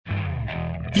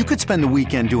You could spend the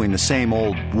weekend doing the same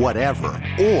old whatever,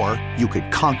 or you could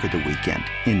conquer the weekend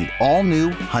in the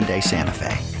all-new Hyundai Santa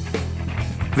Fe.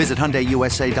 Visit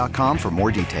HyundaiUSA.com for more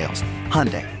details.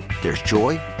 Hyundai, there's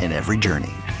joy in every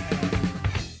journey.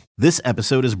 This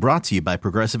episode is brought to you by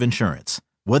Progressive Insurance.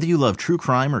 Whether you love true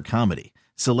crime or comedy,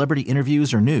 celebrity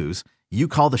interviews or news, you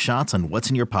call the shots on what's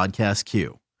in your podcast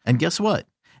queue. And guess what?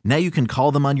 Now you can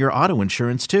call them on your auto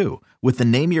insurance too with the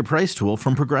Name Your Price tool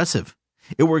from Progressive.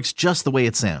 It works just the way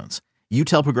it sounds. You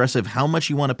tell Progressive how much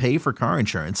you want to pay for car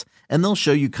insurance, and they'll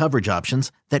show you coverage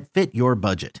options that fit your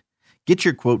budget. Get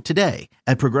your quote today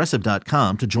at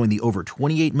Progressive.com to join the over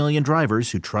 28 million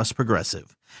drivers who trust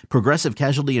Progressive. Progressive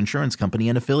Casualty Insurance Company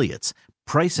and Affiliates.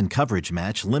 Price and coverage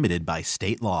match limited by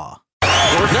state law. We're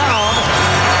down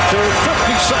to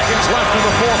 50 seconds left in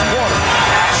the fourth quarter.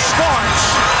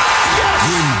 Starks. Yes!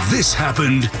 When this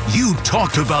happened, you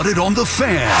talked about it on The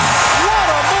Fan. What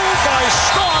a move by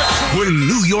Starks! When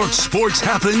New York sports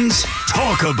happens,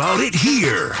 talk about it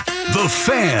here. The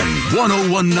Fan,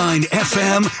 101.9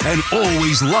 FM, and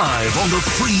always live on the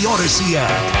free Odyssey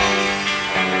app.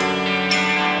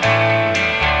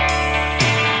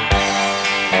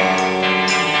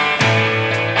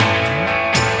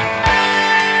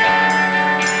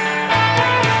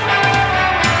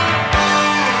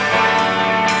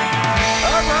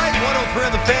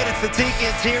 The Tiki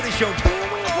and Tierney Show.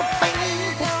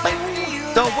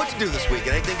 So, what'd you do this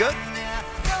weekend? Anything good?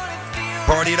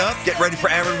 Partying up, getting ready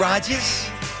for Aaron Rodgers.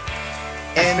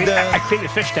 And I cleaned the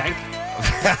fish tank.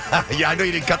 Yeah, I know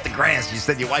you didn't cut the grass. You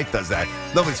said your wife does that.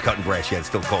 Nobody's cutting grass yet. It's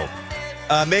still cold.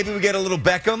 Maybe we get a little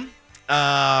Beckham.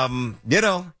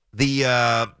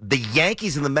 The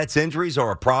Yankees and the Mets injuries are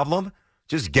a problem.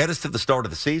 Just get us to the start of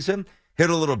the season.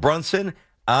 Hit a little Brunson.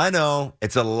 I know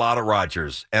it's a lot of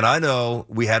Rodgers, and I know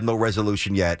we have no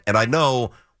resolution yet, and I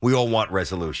know we all want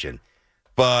resolution.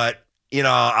 But,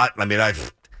 I've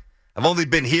only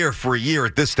been here for a year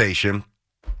at this station,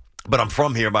 but I'm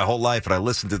from here my whole life, and I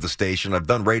listen to the station. I've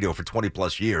done radio for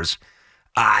 20-plus years.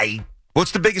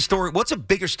 What's the biggest story? What's a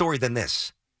bigger story than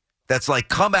this? That's like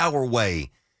come our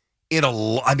way I'm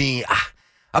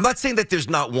not saying that there's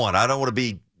not one. I don't want to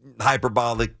be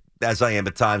hyperbolic as I am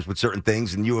at times with certain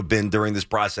things, and you have been during this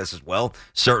process as well,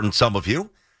 some of you.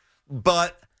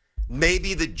 But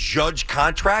maybe the Judge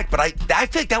contract, but I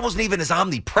think that wasn't even as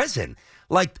omnipresent.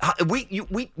 Like, we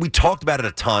talked about it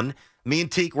a ton. Me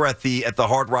and Teak were at the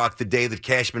Hard Rock the day that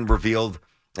Cashman revealed,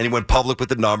 and he went public with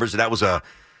the numbers, and that was a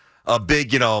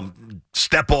big,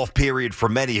 step-off period for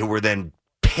many who were then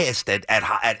pissed at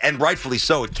and rightfully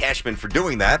so at Cashman for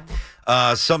doing that.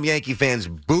 Some Yankee fans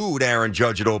booed Aaron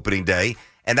Judge at opening day.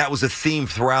 And that was a theme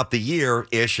throughout the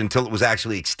year-ish until it was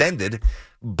actually extended.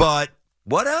 But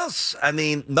what else?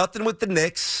 Nothing with the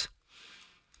Knicks.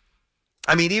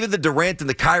 Even the Durant and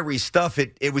the Kyrie stuff,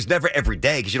 it was never every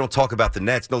day because you don't talk about the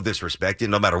Nets, no disrespect.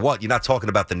 No matter what, you're not talking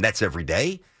about the Nets every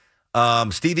day.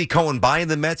 Stevie Cohen buying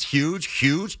the Mets,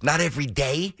 huge. Not every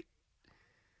day.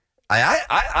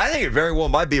 I think it very well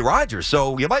might be Rodgers,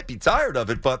 so you might be tired of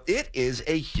it, but it is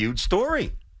a huge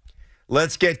story.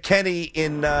 Let's get Kenny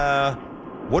in...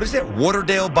 what is it?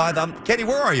 Lauderdale by the... Kenny,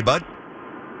 where are you, bud?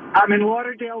 I'm in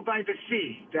Lauderdale by the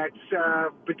sea. That's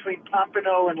between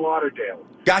Pompano and Lauderdale.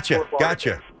 Gotcha.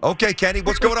 Okay, Kenny,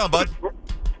 what's going on, bud?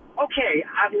 Okay,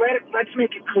 let's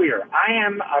make it clear. I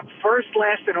am a first,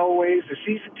 last, and always a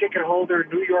season ticket holder,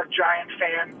 New York Giant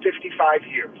fan, 55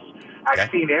 years. I've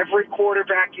seen every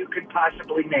quarterback you can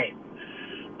possibly name.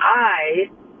 I,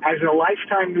 as a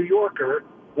lifetime New Yorker,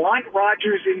 want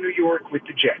Rodgers in New York with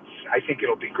the Jets. I think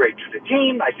it'll be great for the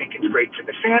team. I think it's great for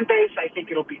the fan base. I think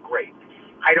it'll be great.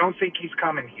 I don't think he's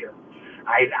coming here.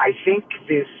 I think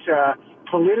this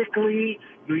politically,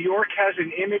 New York has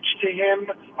an image to him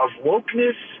of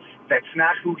wokeness. That's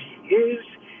not who he is.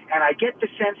 And I get the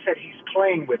sense that he's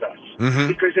playing with us. Mm-hmm.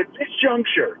 Because at this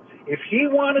juncture, if he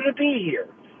wanted to be here,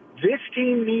 this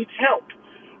team needs help.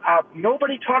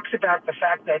 Nobody talks about the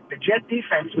fact that the Jet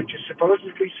defense, which is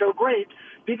supposedly so great,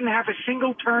 didn't have a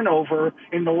single turnover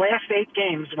in the last 8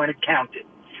 games when it counted.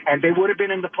 And they would have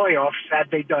been in the playoffs had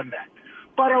they done that.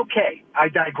 But okay, I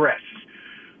digress.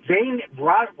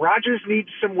 Rodgers needs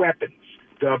some weapons.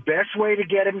 The best way to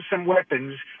get him some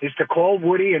weapons is to call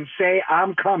Woody and say,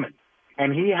 I'm coming.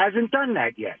 And he hasn't done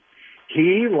that yet.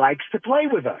 He likes to play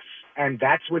with us. And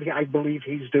that's what I believe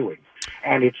he's doing.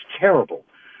 And it's terrible.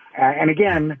 And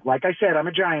again, like I said, I'm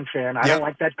a Giant fan. I don't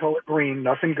like that color green.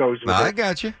 Nothing goes with it. I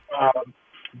got you.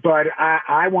 But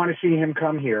I want to see him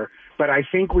come here. But I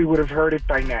think we would have heard it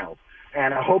by now.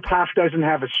 And I hope Hoff doesn't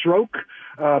have a stroke.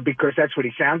 because that's what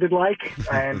he sounded like.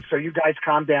 And so you guys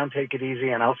calm down, take it easy,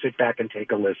 and I'll sit back and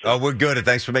take a listen. Oh, we're good, and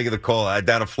thanks for making the call.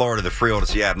 Down in Florida, the free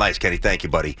Odyssey app. Nice, Kenny. Thank you,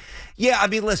 buddy. Yeah, I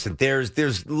mean, listen,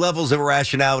 there's levels of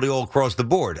irrationality all across the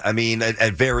board. I mean,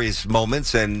 at various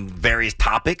moments and various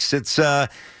topics, it's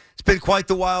been quite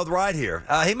the wild ride here.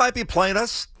 He might be playing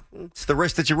us. It's the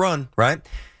risk that you run, right?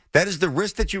 That is the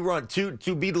risk that you run to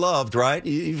be loved, right?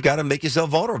 You've got to make yourself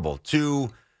vulnerable.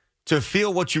 To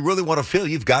feel what you really want to feel,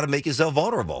 you've got to make yourself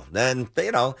vulnerable. And,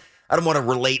 I don't want to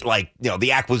relate,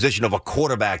 the acquisition of a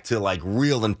quarterback to,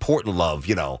 real important love,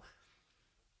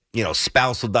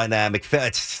 spousal dynamic.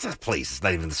 Please, it's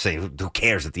not even the same. Who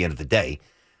cares at the end of the day?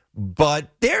 But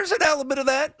there's an element of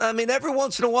that. I mean, every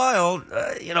once in a while,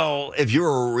 if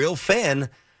you're a real fan,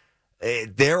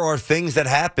 there are things that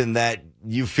happen that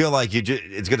you feel like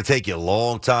it's going to take you a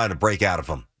long time to break out of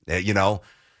them,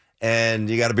 And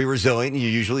you got to be resilient. You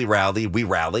usually rally. We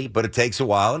rally, but it takes a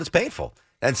while and it's painful.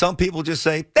 And some people just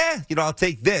say, I'll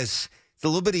take this. It's a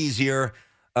little bit easier.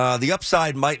 The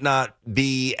upside might not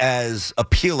be as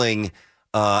appealing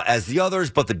as the others,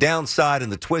 but the downside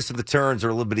and the twists and the turns are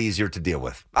a little bit easier to deal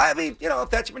with. I mean, if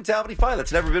that's your mentality, fine.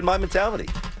 That's never been my mentality.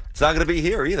 It's not going to be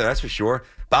here either, that's for sure.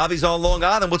 Bobby's on Long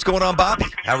Island. What's going on, Bobby?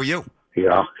 How are you?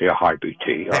 Yeah, hi,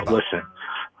 BT. Listen.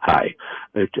 Hi.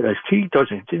 If he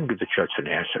didn't give the Jets an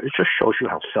answer, it just shows you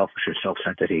how selfish and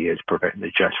self-centered he is, preventing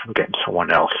the Jets from getting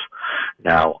someone else.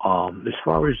 Now, as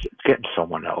far as getting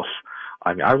someone else,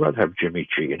 I mean, I'd rather have Jimmy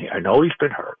G. And I know he's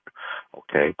been hurt,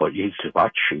 okay, but he's a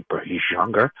lot cheaper. He's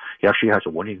younger. He actually has a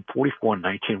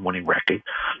 44-19 winning record.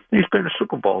 He's been in the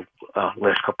Super Bowl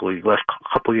last couple of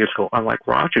years ago, unlike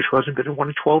Rodgers, who hasn't been in one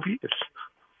in 12 years.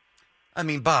 I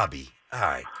mean, Bobby, all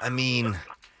right. I mean,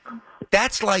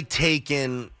 that's like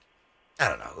taking, I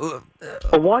don't know.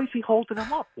 But why is he holding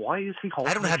him up? Why is he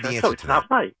holding him up? I don't have the answer to It's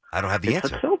not right. I don't have the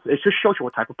answer. It just shows you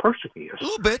what type of person he is. A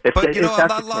little bit, but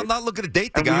I'm not looking to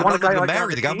date the guy. I'm not looking to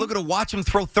marry the guy. I'm looking to watch him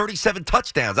throw 37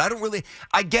 touchdowns. I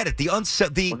get it. Well,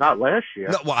 not last year.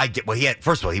 No, I get. Well,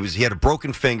 first of all, he had a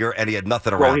broken finger and he had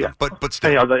nothing around him. But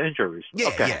still, any other injuries? Yeah,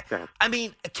 okay, yeah. I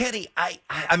mean, Kenny,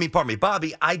 pardon me,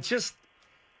 Bobby. I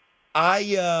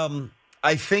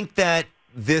think that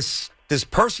this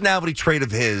personality trait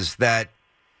of his that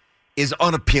is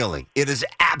unappealing. It is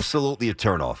absolutely a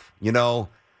turnoff.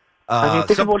 I mean,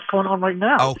 think of what's going on right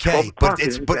now. Okay, but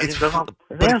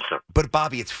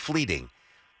Bobby, it's fleeting.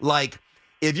 Like,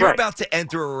 if you're about to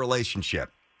enter a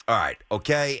relationship, all right,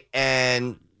 okay,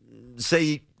 and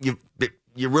say you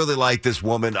really like this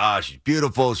woman. She's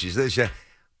beautiful. She's this,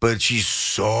 but she's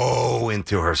so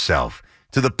into herself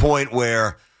to the point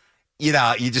where you're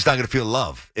just not going to feel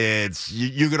love.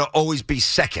 You're going to always be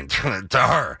second to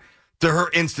her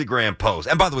Instagram post.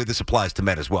 And by the way, this applies to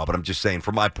men as well, but I'm just saying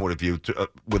from my point of view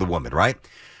with a woman, right?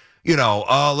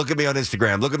 Look at me on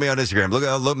Instagram. Look at me on Instagram.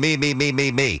 Look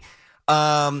me.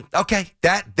 Okay,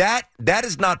 that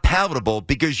is not palatable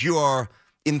because you are,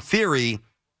 in theory,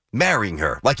 marrying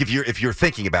her. Like if you're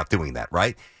thinking about doing that,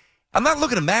 right? I'm not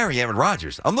looking to marry Aaron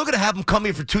Rodgers. I'm looking to have him come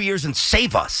here for 2 years and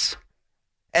save us.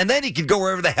 And then he can go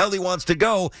wherever the hell he wants to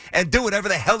go and do whatever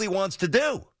the hell he wants to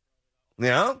do.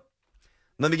 Let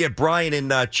me get Brian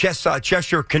in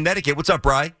Cheshire, Connecticut. What's up,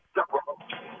 Brian?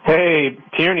 Hey,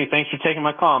 Tierney, thanks for taking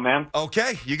my call, man.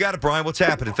 Okay, you got it, Brian. What's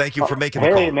happening? Thank you for making the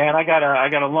call. Hey, man, I got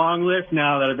a long list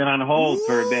now that I've been on hold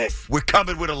for a bit. We're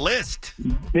coming with a list.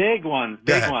 Big ones.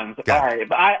 All right,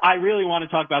 but I really want to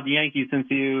talk about the Yankees since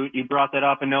you brought that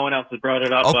up and no one else has brought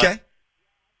it up. Okay. But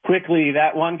quickly,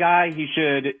 that one guy, he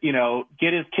should,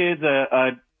 get his kids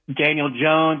a Daniel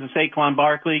Jones, a Saquon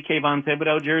Barkley, Kayvon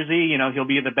Thibodeau jersey. He'll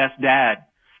be the best dad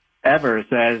ever.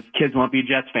 Says kids won't be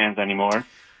Jets fans anymore.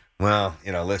 Well,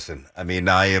 listen. I mean,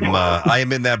 I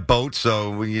am in that boat.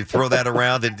 So when you throw that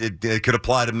around, it could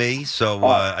apply to me. So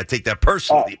I take that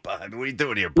personally. What are you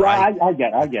doing here, Brian?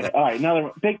 Yeah, I get it. All right,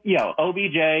 another big,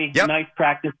 OBJ, nice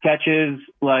practice catches.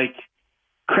 Like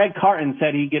Craig Carton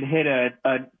said, he could hit a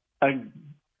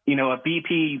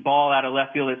BP ball out of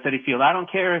left field at Citi Field. I don't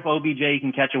care if OBJ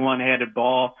can catch a one-handed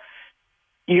ball.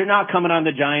 You're not coming on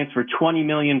the Giants for $20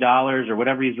 million or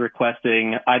whatever he's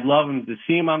requesting. I'd love him to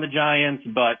see him on the Giants,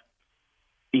 but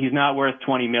he's not worth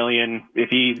 $20 million. If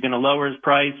he's going to lower his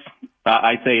price,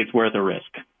 I'd say it's worth a risk.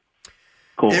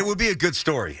 Cool. It would be a good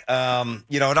story. And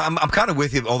I'm kind of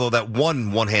with you, although that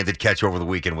one-handed catch over the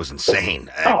weekend was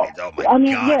insane. God.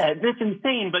 Yeah, that's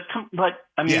insane. But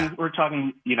we're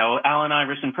talking, Allen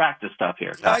Iverson practice stuff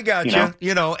here. I got you.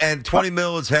 And $20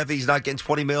 mil is heavy. He's not getting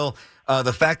 $20 mil.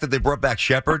 The fact that they brought back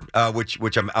Shepard,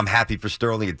 which I'm happy for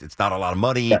Sterling. It's not a lot of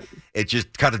money. Yeah. It's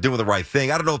just kind of doing the right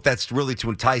thing. I don't know if that's really to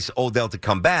entice Odell to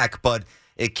come back, but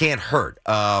It can't hurt.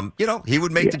 He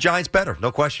would make the Giants better,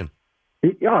 no question.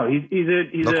 He's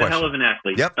a hell of an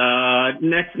athlete. Yep.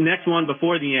 Next one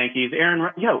before the Yankees,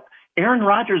 Aaron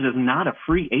Rodgers is not a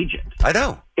free agent. I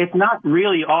know. It's not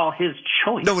really all his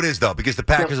choice. No, it is, though, because the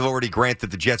Packers have already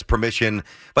granted the Jets permission.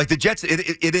 Like the Jets,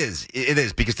 it is,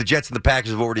 because the Jets and the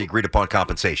Packers have already agreed upon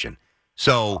compensation.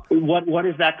 So what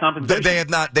is that compensation? They have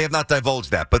not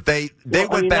divulged that, but they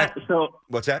went back.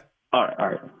 What's that? All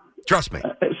right. Trust me.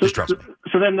 Just trust me.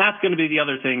 So then that's going to be the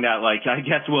other thing that, I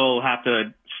guess we'll have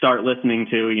to start listening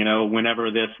to, whenever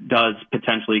this does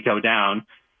potentially go down.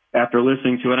 After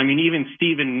listening to it, I mean, even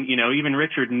Steven, even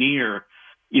Richard Neer,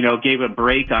 gave a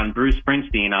break on Bruce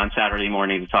Springsteen on Saturday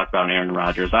morning to talk about Aaron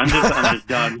Rodgers. I'm just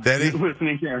done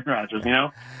listening to Aaron Rodgers.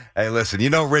 Hey, listen,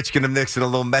 Rich going to mix in a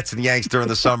little Mets and Yanks during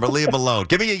the summer. Leave him alone.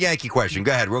 Give me a Yankee question.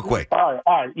 Go ahead, real quick. All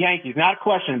right, Yankees, not a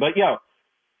question, but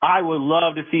I would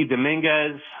love to see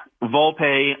Dominguez,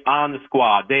 Volpe on the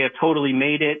squad. They have totally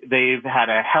made it. They've had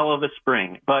a hell of a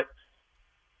spring, but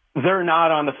they're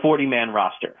not on the 40-man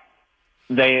roster.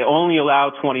 They only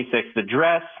allow 26 to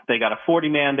dress. They got a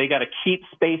 40-man. They got to keep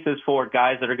spaces for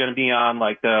guys that are going to be on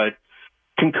the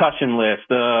concussion list,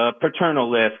 the paternal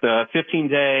list, the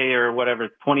 15-day or whatever,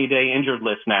 20-day injured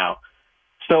list now.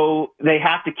 So they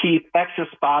have to keep extra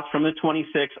spots from the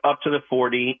 26 up to the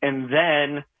 40, and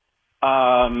then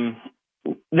you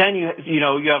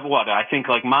have what? I think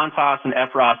Montas and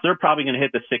Efros, they're probably going to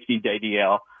hit the 60-day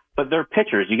DL, but they're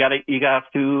pitchers. You got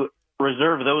to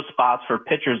reserve those spots for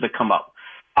pitchers that come up.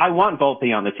 I want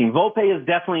Volpe on the team. Volpe is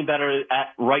definitely better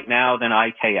right now than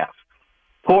IKF.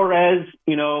 Torres,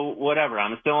 whatever.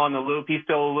 I'm still on the loop. He's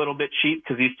still a little bit cheap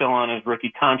because he's still on his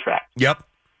rookie contract. Yep.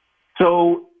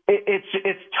 So it's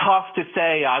tough to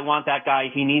say I want that guy.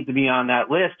 He needs to be on that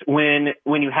list when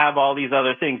you have all these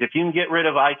other things. If you can get rid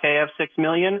of IKF $6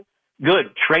 million,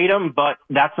 good. Trade him, but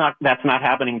that's not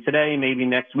happening today. Maybe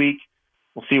next week.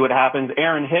 We'll see what happens.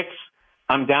 Aaron Hicks,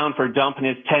 I'm down for dumping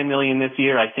his $10 million this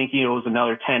year. I think he owes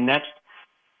another 10 next.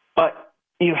 But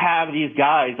you have these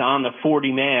guys on the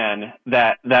 40-man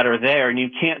that are there, and you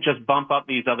can't just bump up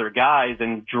these other guys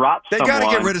and drop someone. They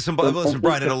got to get rid of some. Listen,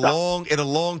 Brian, in a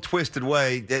long, twisted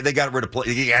way, they got rid of.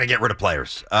 You got to get rid of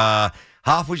players.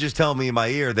 Hoff was just telling me in my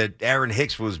ear that Aaron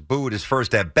Hicks was booed his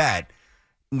first at bat.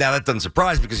 Now that doesn't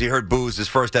surprise me because he heard boos his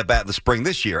first at bat in the spring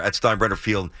this year at Steinbrenner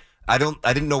Field. I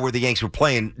didn't know where the Yanks were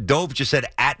playing. Dove just said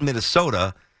at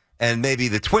Minnesota, and maybe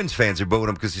the Twins fans are booing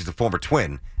him because he's the former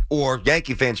Twin, or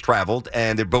Yankee fans traveled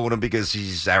and they're booing him because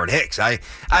he's Aaron Hicks. I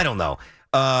don't know.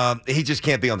 He just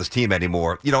can't be on this team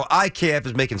anymore. IKF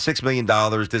is making $6 million.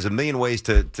 There's a million ways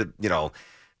to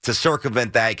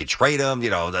circumvent that. You could trade him.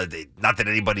 Not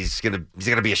that he's gonna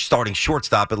be a starting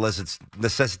shortstop unless it's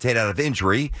necessitated out of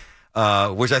injury,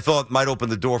 which I thought might open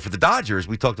the door for the Dodgers.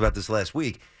 We talked about this last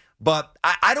week. But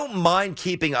I don't mind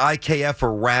keeping IKF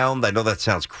around. I know that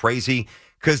sounds crazy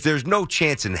because there's no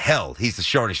chance in hell he's the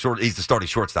starting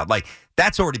shortstop.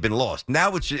 That's already been lost.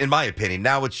 Now it's, in my opinion,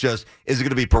 just, is it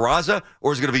going to be Peraza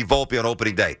or is it going to be Volpe on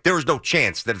opening day? There is no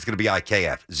chance that it's going to be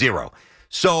IKF. Zero.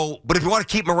 So, but if you want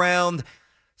to keep him around,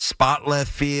 spot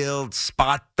left field,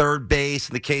 spot third base,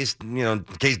 in case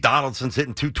Donaldson's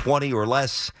hitting 220 or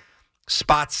less,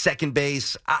 spot second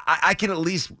base, I can at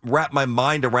least wrap my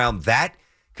mind around that.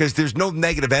 Because there's no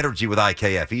negative energy with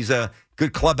IKF. He's a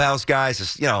good clubhouse guy,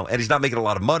 and he's not making a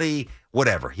lot of money,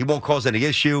 whatever. He won't cause any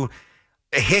issue.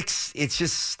 Hicks, it's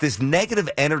just this negative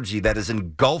energy that has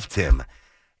engulfed him.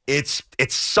 It's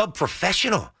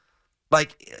sub-professional.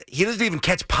 He doesn't even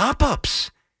catch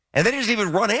pop-ups. And then he doesn't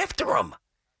even run after him.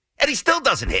 And he still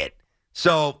doesn't hit.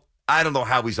 So I don't know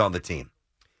how he's on the team.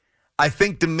 I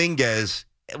think Dominguez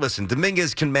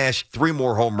can mash 3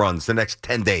 more home runs the next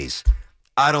 10 days.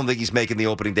 I don't think he's making the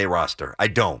opening day roster. I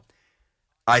don't.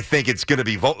 I think it's going to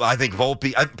be I think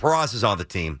Volpe. Peraza's on the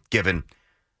team, given.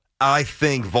 I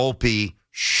think Volpe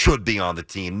should be on the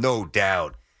team, no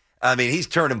doubt. I mean, he's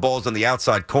turning balls on the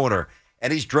outside corner,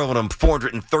 and he's drilling them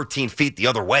 413 feet the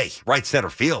other way, right center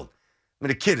field. I mean,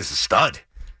 the kid is a stud.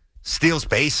 Steals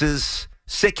bases,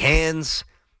 sick hands,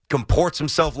 comports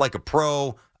himself like a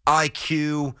pro,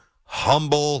 IQ,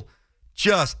 humble,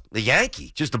 just the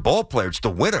Yankee, just a ball player, just a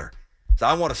winner. So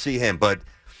I want to see him. But,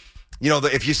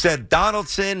 if you said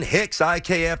Donaldson, Hicks,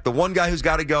 IKF, the one guy who's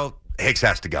got to go, Hicks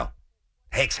has to go.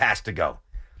 Hicks has to go.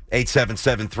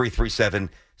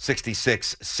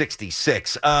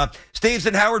 877-337-6666. Steve's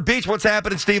in Howard Beach. What's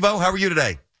happening, Steve-O? How are you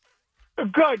today?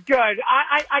 Good.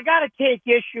 I got to take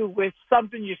issue with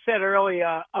something you said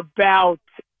earlier about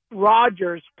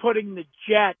Rodgers putting the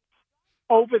Jets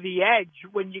over the edge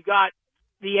when you got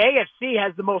the AFC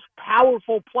has the most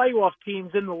powerful playoff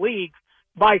teams in the league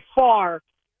by far,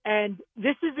 And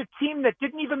this is a team that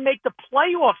didn't even make the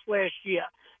playoffs last year.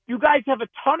 You guys have a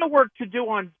ton of work to do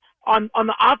on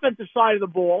the offensive side of the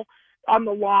ball, on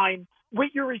the line, with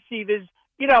your receivers.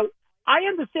 You know, I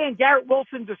understand Garrett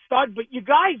Wilson's a stud, but you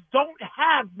guys don't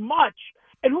have much.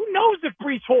 And who knows if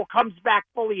Breece Hall comes back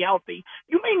fully healthy?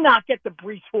 You may not get the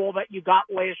Breece Hall that you got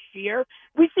last year.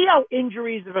 We see how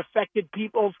injuries have affected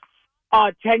people's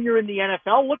tenure in the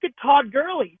NFL. Look at Todd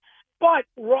Gurley. But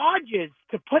Rodgers,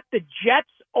 to put the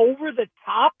Jets over the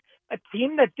top, a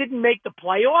team that didn't make the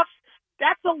playoffs,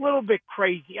 that's a little bit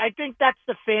crazy. I think that's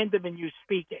the fandom in you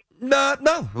speaking.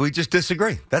 No, we just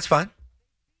disagree. That's fine.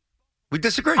 We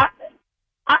disagree.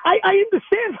 I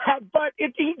understand that, but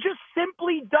he just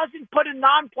simply doesn't put a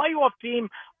non-playoff team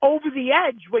over the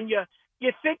edge. When you're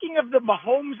thinking of the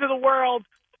Mahomes of the world,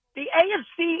 the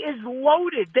AFC is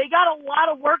loaded. They got a lot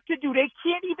of work to do. They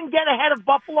can't even get ahead of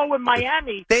Buffalo and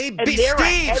Miami. Steve.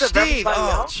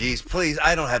 Oh, jeez, please.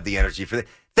 I don't have the energy for that.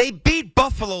 They beat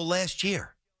Buffalo last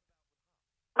year.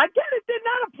 I get it. They're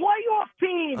not a playoff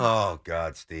team. Oh,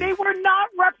 God, Steve. They were not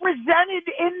represented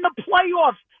in the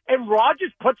playoffs. And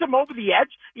Rodgers puts them over the edge.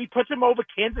 He puts them over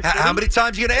Kansas City. How many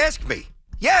times are you going to ask me?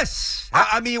 Yes.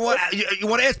 I mean, you want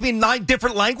to ask me in 9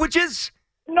 different languages?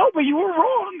 No, but you were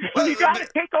wrong. Well, you got to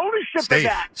take ownership of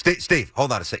that. Steve,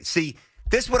 hold on a second. See,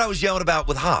 this is what I was yelling about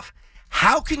with Hoff.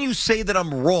 How can you say that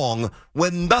I'm wrong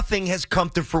when nothing has come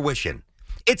to fruition?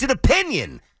 It's an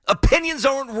opinion. Opinions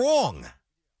aren't wrong.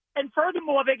 And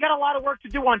furthermore, they got a lot of work to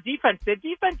do on defense. Their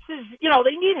defense is,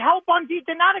 they need help on defense.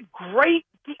 They're not a great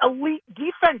elite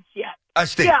defense yet.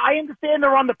 Steve. Yeah, I understand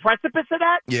they're on the precipice of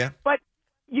that. Yeah. But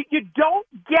you don't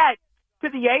get to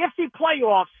the AFC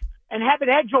playoffs and have an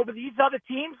edge over these other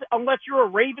teams unless you're a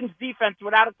Ravens defense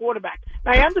without a quarterback.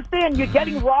 Now, I understand you're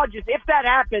getting Rodgers if that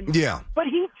happens. Yeah. But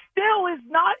he still is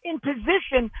not in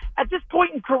position at this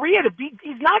point in career to be.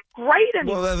 He's not great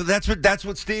anymore. Well, that's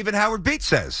what Stephen Howard Beach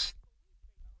says.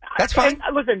 That's fine.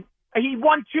 And, listen, he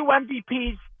won 2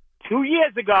 MVPs 2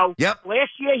 years ago. Yep.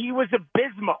 Last year, he was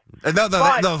abysmal. No,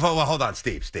 hold on,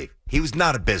 Steve. He was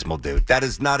not abysmal, dude.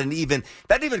 That's not even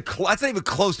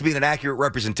close to being an accurate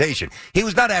representation. He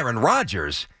was not Aaron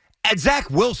Rodgers. And Zach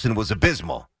Wilson was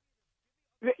abysmal.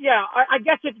 Yeah, I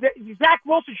guess Zach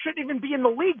Wilson shouldn't even be in the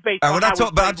league based on we're not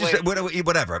talking, but I'm just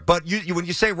whatever. But you when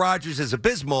you say Rodgers is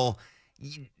abysmal,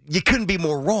 you couldn't be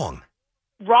more wrong.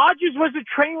 Rodgers was a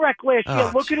train wreck last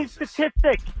year. Look at his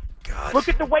statistics. God. Look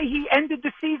at the way he ended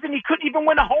the season. He couldn't even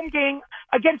win a home game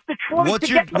against Detroit What's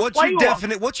get in the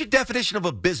playoffs. What's your definition of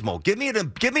abysmal? Give me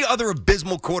other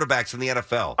abysmal quarterbacks in the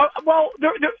NFL.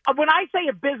 When I say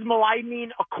abysmal, I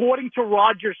mean according to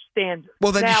Rodgers' standards.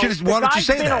 Well, then why don't you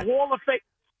say that?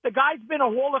 The guy's been a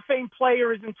Hall of Fame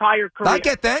player his entire career. I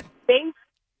get that.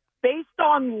 Based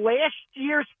on last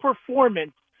year's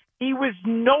performance, he was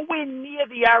nowhere near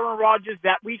the Aaron Rodgers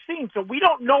that we've seen. So we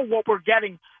don't know what we're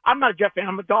getting. I'm not a Jet fan.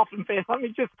 I'm a Dolphin fan. Let me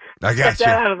just get that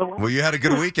out of the way. Well, you had a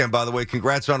good weekend, by the way.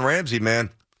 Congrats on Ramsey, man.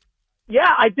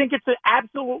 Yeah, I think it's an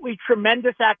absolutely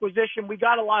tremendous acquisition. We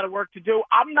got a lot of work to do.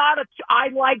 I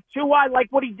like Tua. I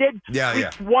like what he did.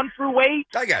 Weeks 1 through 8.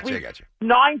 I got you.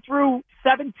 9 through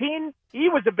 17, he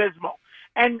was abysmal.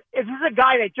 And if this is a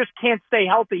guy that just can't stay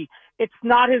healthy, it's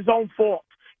not his own fault.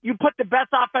 You put the best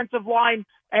offensive line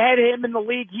ahead of him in the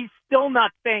league. He's still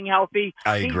not staying healthy.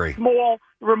 I agree. He's small.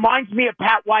 Reminds me of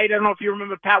Pat White. I don't know if you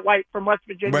remember Pat White from West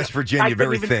Virginia.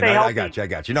 Very thin. I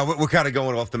got you. No, we're kind of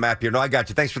going off the map here. No, I got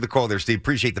you. Thanks for the call there, Steve.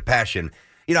 Appreciate the passion.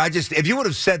 If you would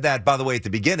have said that, by the way, at the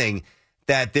beginning,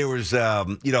 that there was, a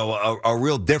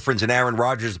real difference in Aaron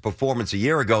Rodgers' performance a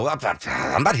year ago,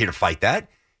 I'm not here to fight that.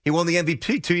 He won the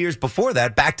MVP 2 years before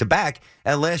that, back-to-back,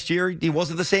 and last year he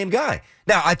wasn't the same guy.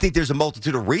 Now, I think there's a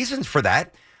multitude of reasons for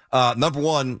that. Number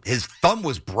one, his thumb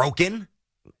was broken.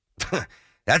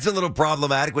 That's a little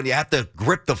problematic when you have to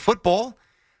grip the football.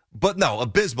 But no,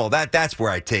 abysmal. That's where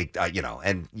I take,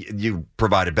 and you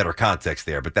provided better context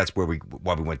there, but that's why we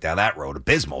went down that road.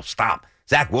 Abysmal, stop.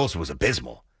 Zach Wilson was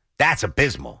abysmal. That's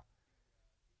abysmal.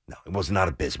 No, it was not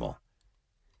abysmal.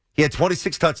 He had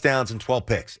 26 touchdowns and 12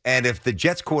 picks. And if the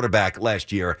Jets quarterback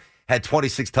last year had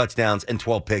 26 touchdowns and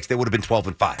 12 picks, they would have been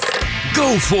 12-5.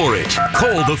 Go for it.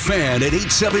 Call the Fan at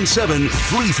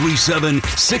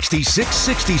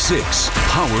 877-337-6666.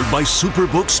 Powered by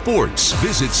Superbook Sports.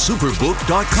 Visit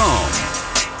superbook.com.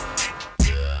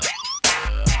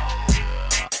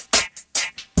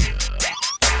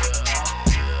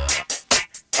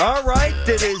 All right,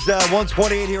 it is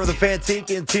 1:28 here on the Fan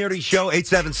and Tierney Show.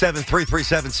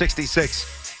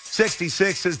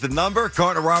 877-337-6666 is the number.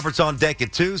 Carter Roberts on deck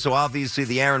at 2, so obviously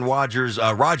the Aaron Rodgers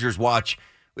watch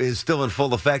is still in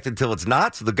full effect until it's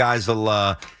not. So the guys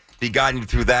will be guiding you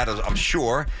through that, I'm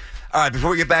sure. All right, before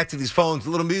we get back to these phones, a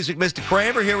little music, Mr.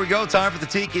 Kramer. Here we go. Time for the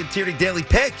Tiki and Tierney Daily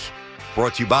Pick.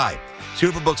 Brought to you by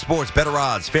Superbook Sports. Better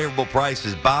odds, favorable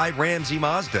prices. By Ramsey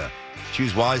Mazda.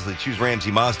 Choose wisely. Choose Ramsey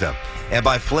Mazda. And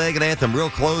by Flag and Anthem. Real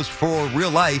clothes for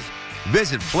real life.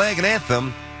 Visit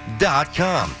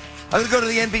flagandanthem.com. I'm going to go to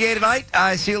the NBA tonight.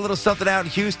 I see a little something out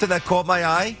in Houston that caught my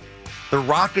eye. The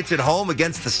Rockets at home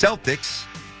against the Celtics.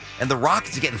 And the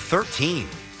Rockets are getting 13.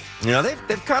 You know,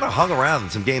 they've kind of hung around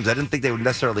in some games I didn't think they would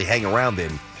necessarily hang around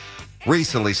in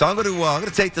recently. So I'm going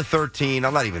to take the 13.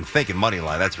 I'm not even thinking money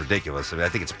line. That's ridiculous. I mean, I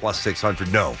think it's plus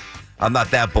 600. No, I'm not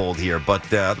that bold here. But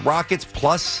the Rockets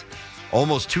plus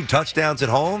almost 2 touchdowns at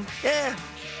home. Yeah,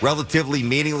 relatively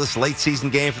meaningless late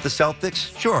season game for the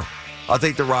Celtics. Sure, I'll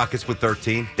take the Rockets with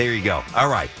 13. There you go. All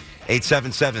right,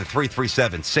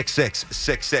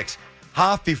 877-337-6666.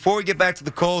 Hoff, before we get back to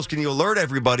the calls, can you alert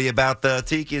everybody about the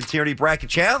Tiki and Tierney Bracket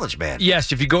Challenge, man?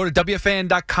 Yes, if you go to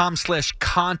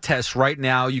WFAN.com/contest right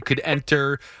now, you could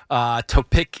enter to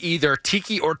pick either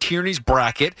Tiki or Tierney's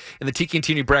bracket in the Tiki and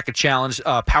Tierney Bracket Challenge,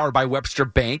 powered by Webster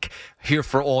Bank, here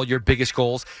for all your biggest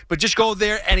goals. But just go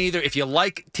there, and either if you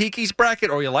like Tiki's bracket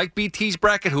or you like BT's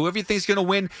bracket, whoever you think is going to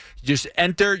win, you just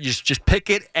enter, just pick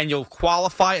it, and you'll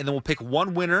qualify, and then we'll pick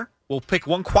one winner. We'll pick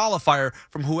one qualifier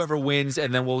from whoever wins,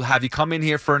 and then we'll have you come in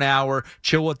here for an hour,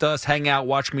 chill with us, hang out,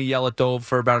 watch me yell at Dove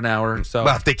for about an hour. So,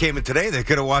 well, if they came in today, they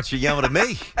could have watched you yelling at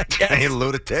me. Hey,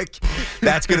 lunatic.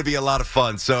 That's going to be a lot of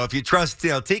fun. So if you trust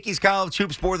Tiki's college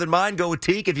hoops more than mine, go with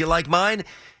Tiki. If you like mine,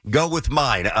 go with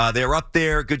mine. They're up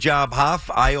there. Good job, Hoff.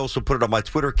 I also put it on my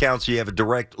Twitter account, so you have a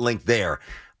direct link there.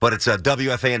 But it's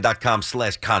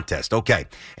WFAN.com/contest. Okay,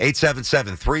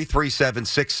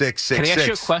 877-337-6666. Can I ask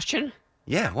you a question?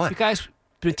 Yeah, what? You guys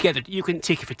been together. You can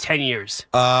take it for 10 years.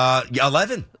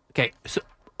 11. Okay, so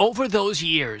over those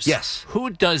years, yes,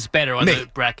 who does better on the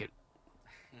bracket?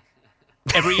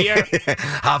 Every year?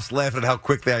 Hoff's laughing at how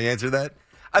quickly I answer that.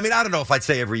 I mean, I don't know if I'd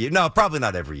say every year. No, probably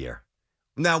not every year.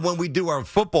 Now, when we do our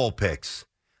football picks,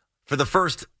 I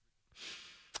think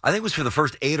it was for the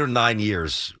first 8 or 9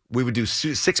 years, we would do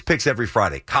 6 picks every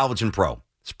Friday, college and pro,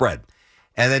 spread.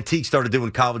 And then Teague started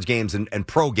doing college games and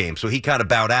pro games, so he kind of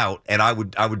bowed out, and I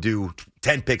would do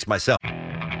 10 picks myself.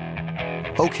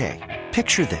 Okay,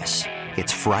 picture this.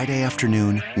 It's Friday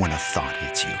afternoon when a thought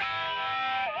hits you.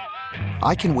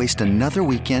 I can waste another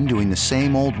weekend doing the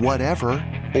same old whatever,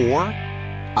 or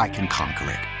I can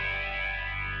conquer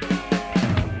it.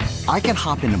 I can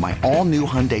hop into my all-new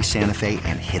Hyundai Santa Fe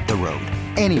and hit the road.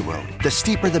 Any road. The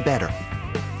steeper, the better.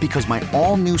 Because my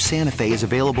all-new Santa Fe is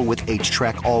available with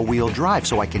H-Track all-wheel drive,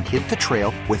 so I can hit the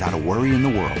trail without a worry in the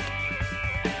world.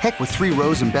 Heck, with 3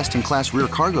 rows and best-in-class rear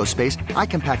cargo space, I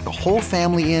can pack the whole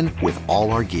family in with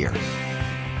all our gear.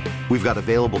 We've got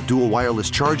available dual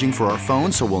wireless charging for our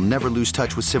phones, so we'll never lose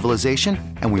touch with civilization,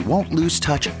 and we won't lose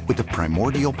touch with the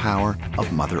primordial power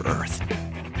of Mother Earth.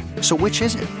 So which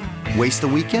is it? Waste the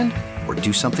weekend or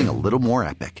do something a little more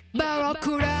epic?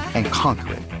 And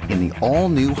conquer it in the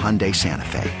all-new Hyundai Santa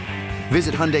Fe.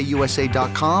 Visit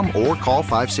HyundaiUSA.com or call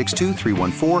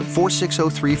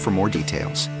 562-314-4603 for more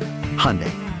details.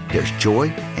 Hyundai, there's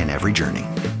joy in every journey.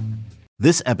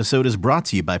 This episode is brought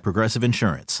to you by Progressive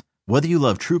Insurance. Whether you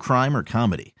love true crime or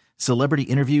comedy, celebrity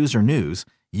interviews or news,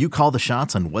 you call the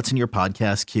shots on what's in your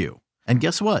podcast queue. And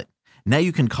guess what? Now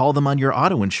you can call them on your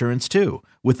auto insurance too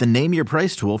with the Name Your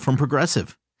Price tool from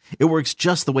Progressive. It works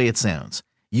just the way it sounds.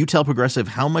 You tell Progressive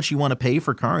how much you want to pay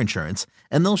for car insurance,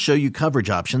 and they'll show you coverage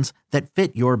options that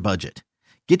fit your budget.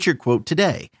 Get your quote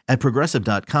today at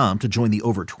Progressive.com to join the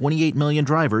over 28 million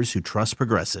drivers who trust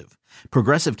Progressive.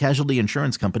 Progressive Casualty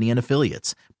Insurance Company and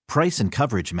Affiliates. Price and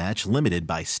coverage match limited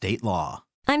by state law.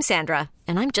 I'm Sandra,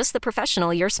 and I'm just the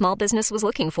professional your small business was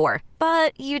looking for.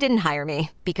 But you didn't hire me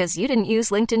because you didn't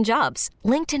use LinkedIn Jobs.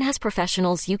 LinkedIn has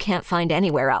professionals you can't find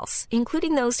anywhere else,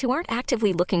 including those who aren't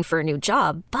actively looking for a new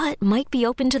job, but might be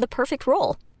open to the perfect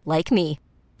role, like me.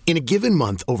 In a given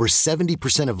month, over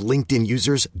 70% of LinkedIn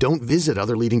users don't visit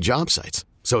other leading job sites.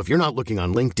 So if you're not looking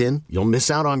on LinkedIn, you'll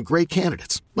miss out on great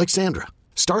candidates like Sandra.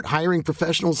 Start hiring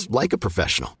professionals like a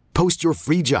professional. Post your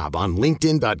free job on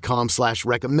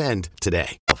linkedin.com/recommend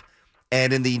today.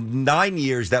 And in the 9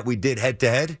 years that we did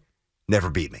head-to-head, never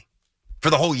beat me. For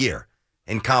the whole year,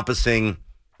 encompassing,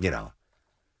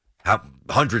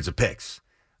 hundreds of picks.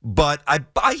 But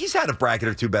he's had a bracket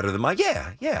or two better than mine.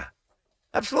 Yeah,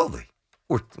 absolutely.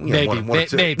 Or, maybe one.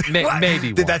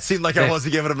 Did that seem like I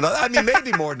wasn't giving him another? I mean,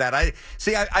 maybe more than that. I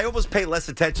almost pay less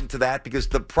attention to that because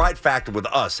the pride factor with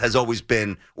us has always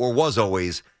been, or was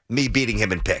always, me beating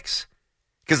him in picks.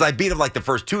 Because I beat him like the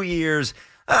first 2 years.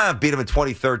 I beat him in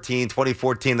 2013,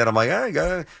 2014. Then I'm like,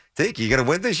 Tiki, you going to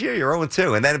win this year? You're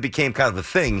 0-2. And then it became kind of a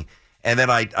thing. And then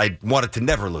I wanted to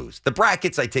never lose. The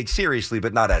brackets I take seriously,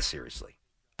 but not as seriously.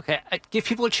 Okay, give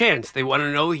people a chance. They want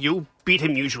to know you beat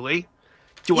him usually.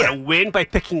 Do you want to win by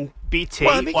picking BT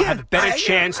or have a better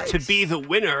chance to be the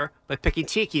winner by picking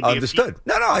Tiki? Understood.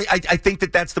 No, I think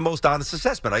that's the most honest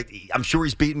assessment. I'm sure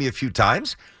he's beaten me a few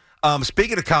times.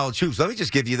 Speaking of college hoops, let me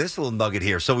just give you this little nugget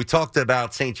here. So we talked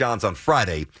about St. John's on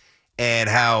Friday and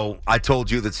how I told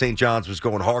you that St. John's was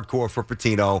going hardcore for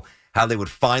Pitino, how they would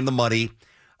find the money,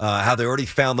 how they already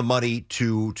found the money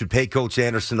to pay Coach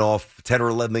Anderson off $10 or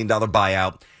 $11 million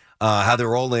buyout, how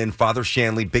they're all in, Father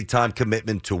Shanley, big-time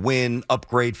commitment to win,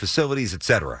 upgrade facilities,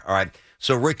 etc. All right,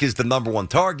 so Rick is the number one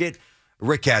target.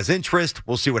 Rick has interest.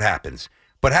 We'll see what happens.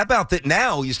 But how about that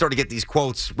now you start to get these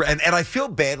quotes, and I feel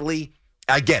badly.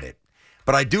 I get it.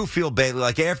 But I do feel badly.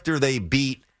 Like after they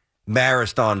beat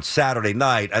Marist on Saturday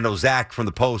night, I know Zach from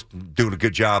the Post doing a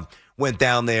good job, went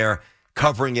down there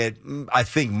covering it, I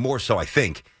think more so,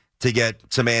 to get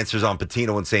some answers on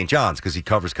Pitino and St. John's because he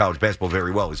covers college basketball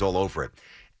very well. He's all over it.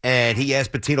 And he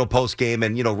asked Pitino post-game,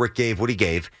 and, Rick gave what he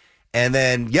gave. And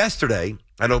then yesterday,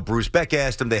 I know Bruce Beck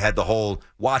asked him. They had the whole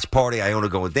watch party, Iona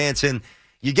going dancing.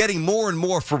 You're getting more and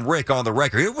more from Rick on the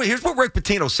record. Here's what Rick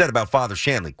Pitino said about Father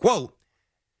Shanley. Quote,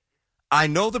 I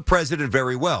know the president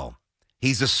very well.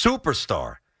 He's a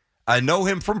superstar. I know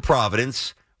him from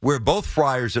Providence. We're both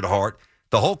Friars at heart.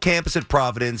 The whole campus at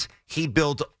Providence, he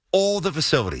built all the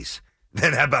facilities.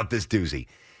 Then how about this doozy?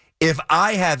 If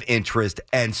I have interest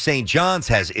and St. John's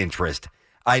has interest,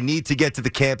 I need to get to the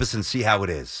campus and see how it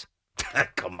is.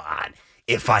 Come on.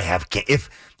 If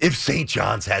St.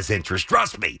 John's has interest,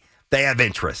 trust me, they have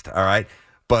interest, all right?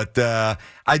 But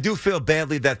I do feel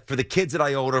badly that for the kids at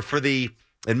Iona, for the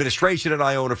administration at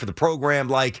Iona, for the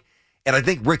program, and I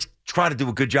think Rick's trying to do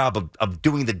a good job of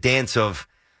doing the dance of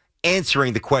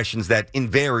answering the questions that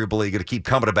invariably are going to keep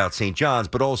coming about St. John's,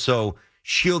 but also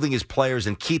shielding his players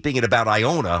and keeping it about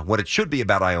Iona when it should be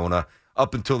about Iona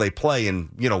up until they play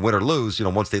and, win or lose.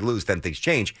 Once they lose, then things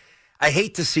change. I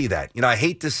hate to see that. I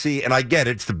hate to see, and I get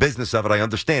it, it's the business of it. I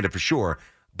understand it for sure.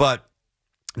 But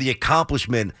the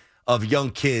accomplishment of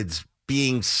young kids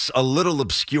being a little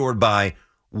obscured by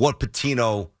what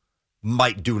Pitino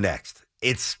might do next.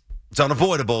 It's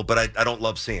unavoidable, but I don't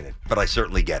love seeing it. But I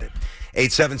certainly get it.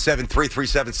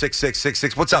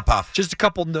 877-337-6666. What's up, Hoff? Just a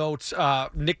couple notes.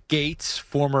 Nick Gates,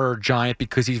 former Giant,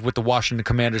 because he's with the Washington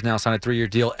Commanders now, signed a 3-year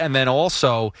deal. And then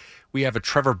also, we have a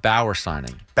Trevor Bauer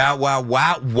signing. Wow.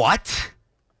 What?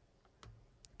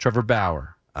 Trevor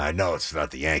Bauer. I know it's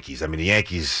not the Yankees. I mean, the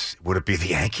Yankees, would it be the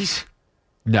Yankees?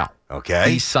 No. Okay.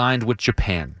 He signed with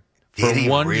Japan for a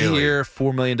 1-year,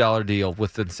 $4 million deal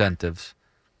with incentives.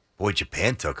 Boy,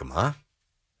 Japan took him, huh?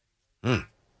 A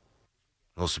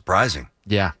little surprising.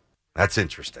 Yeah. That's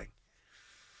interesting.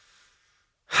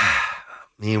 I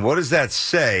mean, what does that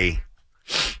say?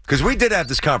 Because we did have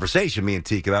this conversation, me and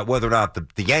Teak, about whether or not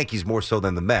the Yankees, more so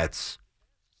than the Mets,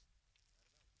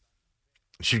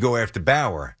 should go after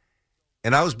Bauer.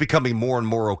 And I was becoming more and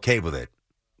more okay with it.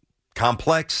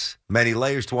 Complex, many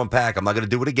layers to unpack. I'm not going to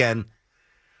do it again.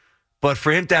 But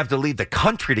for him to have to leave the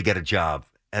country to get a job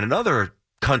and another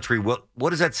country, what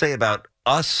does that say about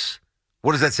us?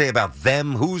 What does that say about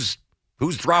them? Who's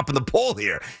dropping the ball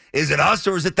here? Is it us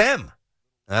or is it them?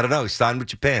 I don't know. He signed with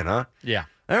Japan, huh? Yeah.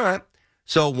 All right.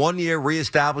 So 1 year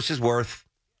reestablishes worth,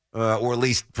 or at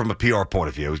least from a PR point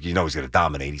of view. He's going to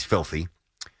dominate. He's filthy.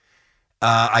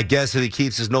 I guess if he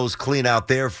keeps his nose clean out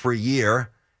there for a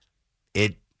year,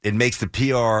 it makes the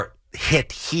PR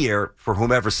hit here for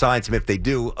whomever signs him, if they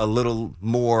do, a little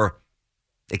more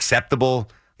acceptable,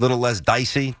 a little less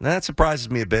dicey. That surprises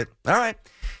me a bit. All right.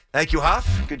 Thank you, Hoff.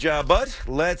 Good job, bud.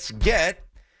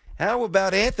 How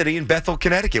about Anthony in Bethel,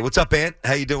 Connecticut? What's up, Ant?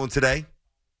 How you doing today?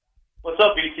 What's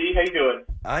up, BT? How you doing?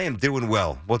 I am doing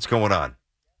well. What's going on?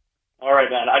 All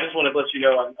right, man. I just want to let you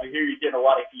know, I hear you're getting a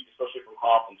lot of heat, especially from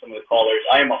Hoff and some of the callers.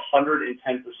 I am 110%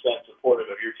 supportive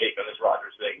of your take on this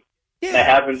Rodgers thing. Yeah, and I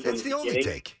have been from that's the only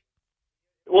take.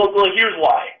 Well, here's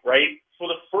why, right? For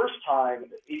the first time,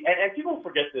 and people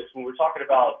forget this when we're talking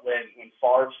about when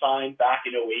Favre signed back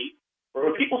in 2008, but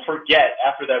what people forget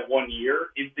after that 1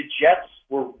 year is the Jets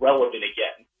were relevant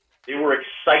again. They were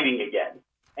exciting again.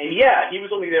 And yeah, he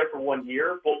was only there for 1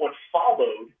 year, but what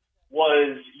followed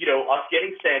was, us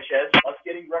getting Sanchez, us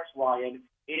getting Rex Ryan.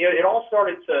 It all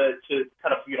started to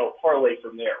kind of, parlay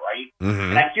from there, right? Mm-hmm.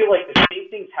 And I feel like the same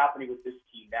thing's happening with this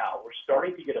team now. We're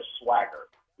starting to get a swagger.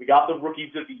 We got the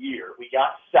rookies of the year. We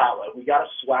got Salah. We got a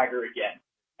swagger again.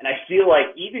 And I feel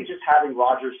like even just having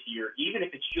Rodgers here, even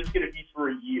if it's just going to be for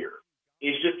a year,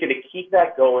 is just going to keep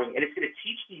that going, and it's going to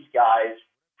teach these guys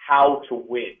how to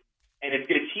win. And it's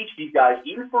going to teach these guys,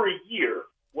 even for a year,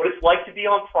 what it's like to be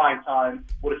on primetime,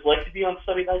 what it's like to be on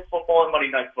Sunday Night Football and Monday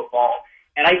Night Football.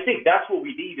 And I think that's what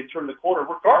we need to turn the corner,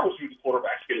 regardless of who the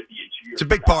quarterback's going to be in 2 years. It's a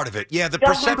big part of it. Yeah, the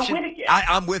perception. To win again.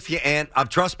 I'm with you, and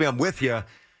trust me, I'm with you.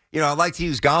 You know, I like to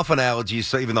use golf analogies,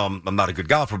 so even though I'm not a good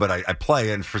golfer, but I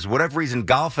play, and for whatever reason,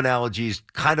 golf analogies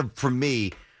kind of, for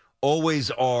me,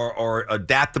 always are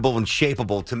adaptable and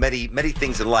shapeable to many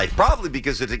things in life, probably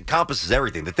because it encompasses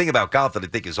everything. The thing about golf that I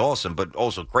think is awesome, but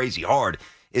also crazy hard,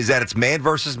 is that it's man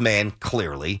versus man,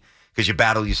 clearly, because you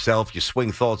battle yourself, you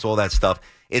swing thoughts, all that stuff.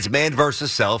 It's man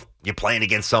versus self. You're playing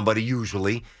against somebody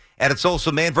usually. And it's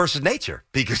also man versus nature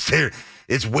because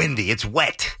it's windy. It's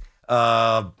wet.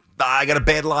 I got a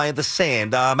bad lie in the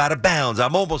sand. I'm out of bounds.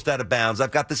 I'm almost out of bounds.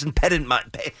 I've got this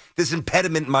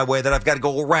impediment in my way that I've got to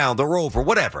go around or over,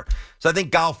 whatever. So I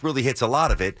think golf really hits a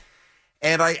lot of it.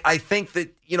 And I think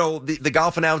that, you know, the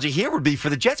golf analogy here would be for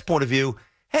the Jets' point of view,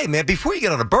 hey, man, before you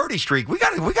get on a birdie streak, we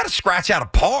got to scratch out a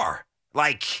par.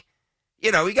 Like,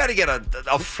 you know, we got to get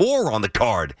a 4 on the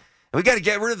card. And we got to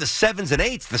get rid of the 7s and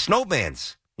 8s, the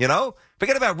snowmans, you know?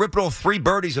 Forget about ripping off 3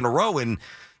 birdies in a row and,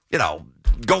 you know,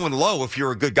 going low if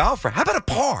you're a good golfer. How about a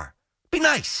par? Be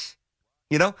nice,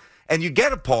 you know? And you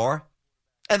get a par,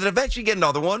 and then eventually you get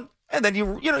another one, and then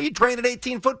you drain an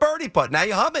 18-foot birdie putt. Now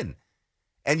you're humming.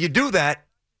 And you do that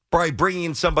by bringing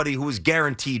in somebody who is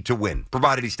guaranteed to win,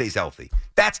 provided he stays healthy.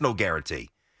 That's no guarantee.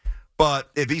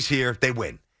 But if he's here, they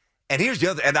win. And here's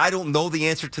the other, and I don't know the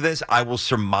answer to this. I will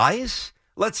surmise.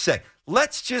 Let's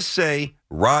just say,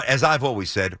 as I've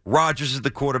always said, Rodgers is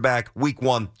the quarterback, week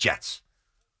 1, Jets.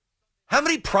 How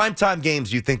many primetime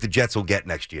games do you think the Jets will get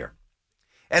next year?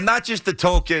 And not just the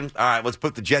token, all right, let's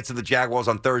put the Jets and the Jaguars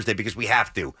on Thursday because we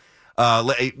have to.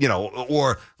 You know,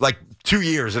 or like 2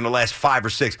 years in the last 5 or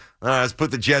 6. Let's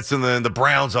put the Jets and the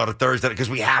Browns on a Thursday because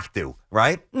we have to,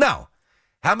 right? No.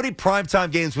 How many primetime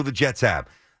games will the Jets have?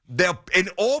 They'll, in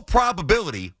all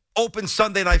probability, open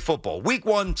Sunday Night Football. Week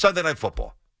 1, Sunday Night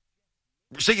Football.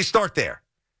 So you start there.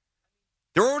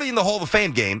 They're already in the Hall of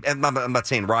Fame game, and I'm not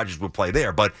saying Rodgers will play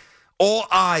there, but all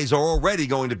eyes are already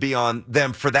going to be on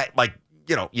them for that. Like,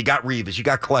 you know, you got Reeves, you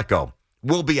got Klecko.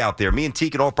 We'll be out there. Me and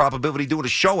Teak, in all probability, doing a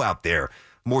show out there.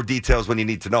 More details when you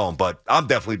need to know them, but I'm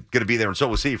definitely going to be there, and so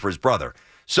was he for his brother.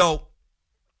 So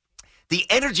the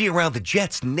energy around the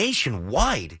Jets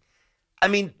nationwide, I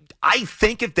mean, I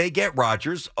think if they get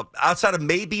Rodgers, outside of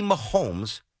maybe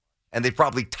Mahomes, and they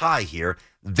probably tie here,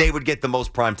 they would get the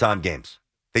most primetime games.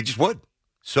 They just would.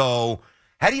 So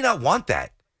how do you not want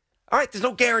that? All right, there's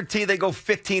no guarantee they go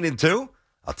 15-2.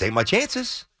 I'll take my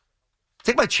chances.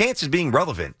 Take my chances being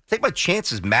relevant. Take my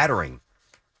chances mattering.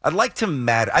 I'd like to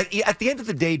matter. At the end of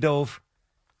the day, Dove,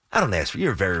 I don't ask for,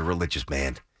 you're a very religious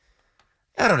man.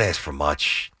 I don't ask for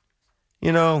much.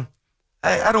 You know,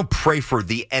 I don't pray for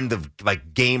the end of,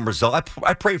 like, game result.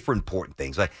 I pray for important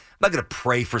things. Like, I'm not going to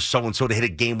pray for so-and-so to hit a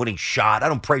game-winning shot. I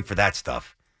don't pray for that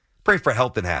stuff. Pray for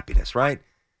health and happiness, right?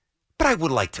 But I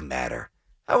would like to matter.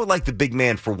 I would like the big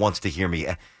man for once to hear me.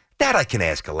 That I can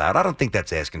ask aloud. I don't think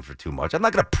that's asking for too much. I'm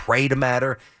not going to pray to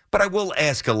matter, but I will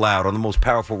ask aloud on the most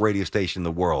powerful radio station in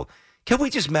the world. Can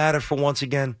we just matter for once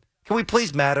again? Can we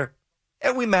please matter?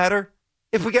 And we matter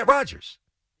if we get Rodgers.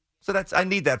 So I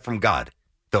need that from God,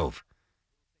 Dove.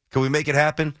 Can we make it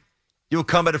happen? You'll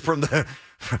come at it from the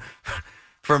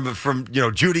from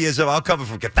Judaism. I'll come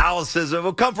from Catholicism.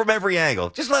 We'll come from every angle.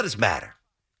 Just let us matter.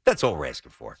 That's all we're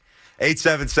asking for.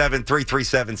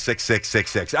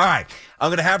 877-337-6666. All right. I'm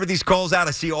going to hammer these calls out.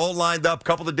 I see all lined up. A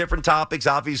couple of different topics.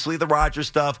 Obviously, the Rodgers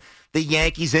stuff, the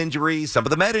Yankees injuries, some of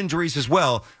the Met injuries as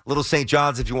well. Little St.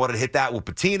 John's, if you wanted to hit that with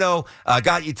Patino.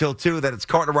 Got you till 2. Then it's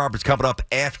Carter Roberts coming up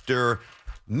after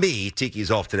me. Tiki's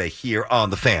off today here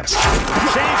on The Fan.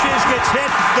 Sanchez gets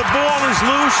hit. The ball is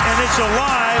loose, and it's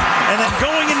alive. And then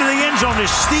going into the end zone is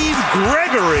Steve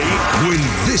Gregory. When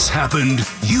this happened,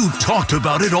 you talked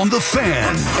about it on The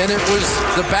Fan. And it was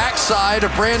the backside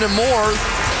of Brandon Moore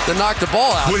that knocked the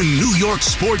ball out. When New York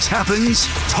sports happens,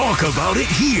 talk about it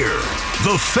here.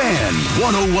 The Fan,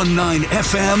 101.9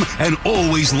 FM, and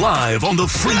always live on the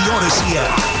free Odyssey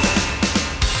app.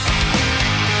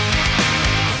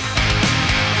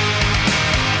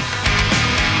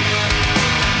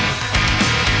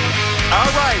 All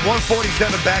right,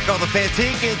 147 back on the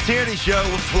Fantique and Tierney Show.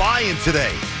 We're flying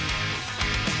today.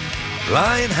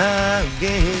 Flying high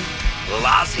again.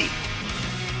 Ozzy.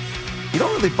 You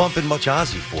don't really bump in much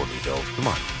Ozzy for me, though. Come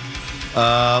on.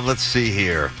 Let's see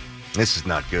here. This is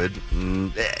not good. I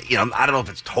don't know if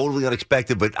it's totally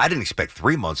unexpected, but I didn't expect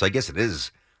 3 months. I guess it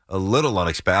is a little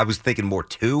unexpected. I was thinking more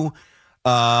 2.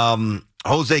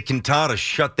 Jose Quintana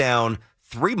shut down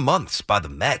 3 months by the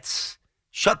Mets.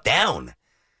 Shut down.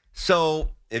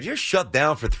 So if you're shut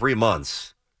down for 3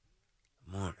 months,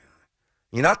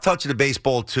 You're not touching the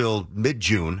baseball till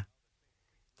mid-June.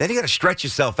 Then you got to stretch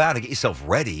yourself out and get yourself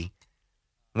ready.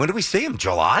 When do we see him?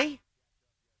 July?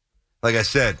 Like I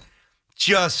said,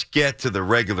 just get to the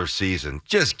regular season.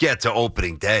 Just get to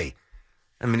opening day.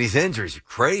 I mean, these injuries are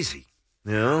crazy,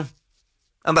 you know?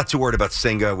 I'm not too worried about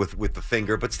Senga with the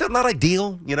finger, but still not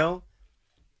ideal, you know?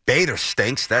 Bader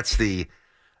stinks. That's a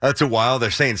while.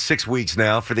 They're saying 6 weeks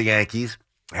now for the Yankees.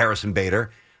 Harrison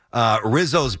Bader.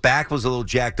 Rizzo's back was a little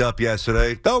jacked up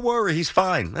yesterday. Don't worry, he's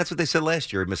fine. That's what they said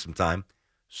last year. He missed some time.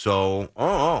 So,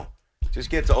 just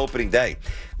get to opening day.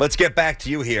 Let's get back to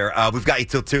you here. We've got you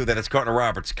till 2. Then it's Carton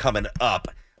Roberts coming up.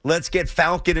 Let's get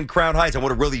Falcon in Crown Heights. I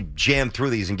want to really jam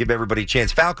through these and give everybody a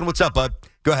chance. Falcon, what's up, bud?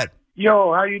 Go ahead.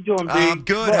 Yo, how you doing, B? I'm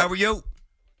good. Look, how are you?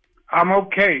 I'm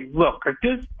okay. Look, if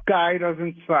this guy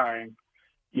doesn't sign,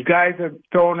 you guys have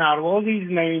thrown out all these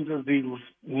names of these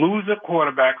loser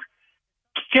quarterbacks.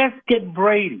 Just get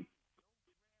Brady.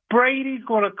 Brady's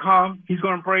going to come. He's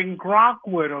going to bring Gronk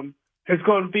with him. It's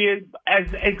going to be as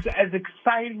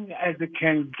exciting as it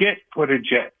can get for the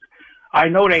Jets. I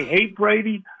know they hate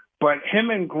Brady, but him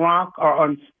and Gronk are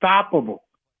unstoppable.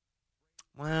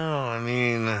 Well, I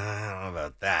mean, I don't know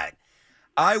about that.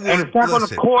 I would. And it's not going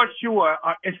to cost you.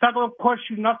 It's not going to cost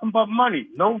you nothing but money.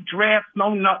 No draft,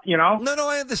 no nothing. You know. No,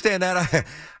 I understand that.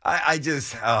 I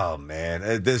just, oh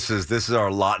man, this is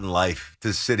our lot in life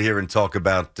to sit here and talk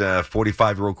about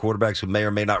 45-year-old quarterbacks who may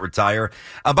or may not retire.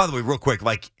 By the way, real quick,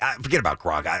 forget about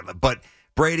Gronk, but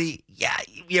Brady, yeah,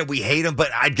 we hate him,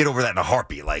 but I'd get over that in a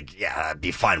heartbeat. I'd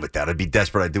be fine with that. I'd be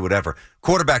desperate. I'd do whatever.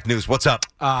 Quarterback news. What's up?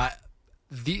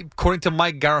 According to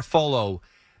Mike Garafolo,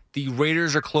 the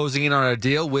Raiders are closing in on a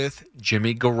deal with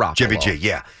Jimmy Garoppolo. Jimmy G,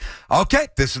 yeah. Okay,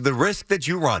 this is the risk that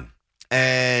you run.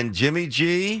 And Jimmy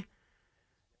G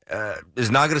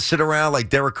is not going to sit around like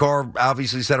Derek Carr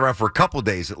obviously sat around for a couple of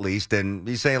days at least. And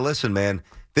he's saying, listen, man,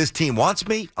 this team wants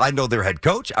me. I know their head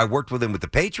coach. I worked with him with the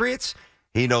Patriots.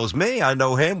 He knows me. I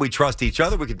know him. We trust each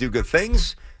other. We can do good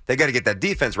things. They got to get that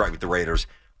defense right with the Raiders.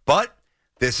 But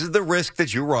this is the risk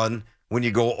that you run when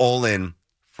you go all in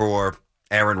for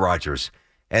Aaron Rodgers.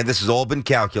 And this has all been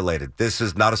calculated. This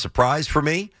is not a surprise for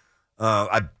me.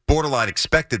 I borderline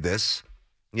expected this.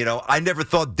 You know, I never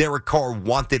thought Derek Carr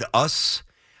wanted us.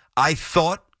 I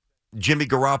thought Jimmy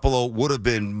Garoppolo would have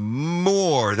been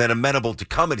more than amenable to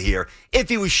coming here if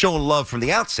he was shown love from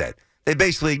the outset. They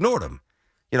basically ignored him.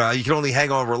 You know, you can only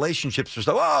hang on relationships for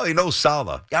stuff. Oh, he knows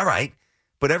Saleh. All right.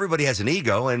 But everybody has an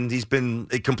ego, and he's been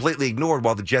completely ignored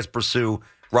while the Jets pursue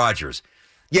Rodgers.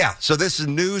 Yeah, so this is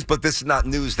news, but this is not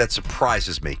news that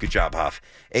surprises me. Good job, Huff.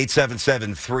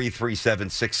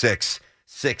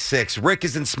 877-337-6666. Rick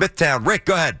is in Smithtown. Rick,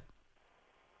 go ahead.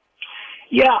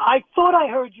 Yeah, I thought I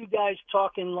heard you guys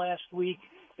talking last week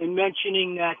and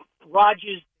mentioning that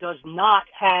Rodgers does not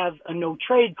have a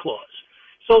no-trade clause.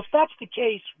 So if that's the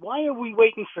case, why are we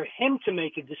waiting for him to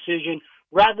make a decision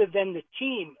rather than the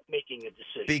team making a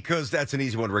decision? Because that's an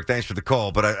easy one, Rick. Thanks for the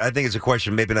call. But I think it's a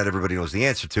question maybe not everybody knows the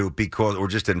answer to or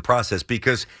just didn't process.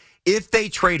 Because if they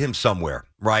trade him somewhere,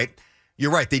 right,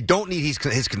 you're right, they don't need his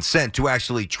consent to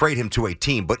actually trade him to a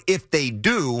team. But if they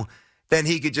do, then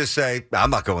he could just say, I'm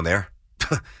not going there.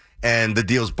 And the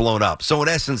deal's blown up. So in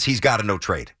essence, he's got a no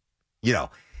trade. You know,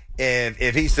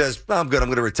 if he says, I'm good, I'm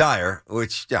going to retire,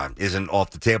 which isn't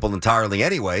off the table entirely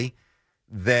anyway,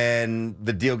 then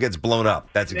the deal gets blown up.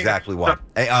 That's exactly why.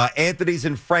 Hey, Anthony's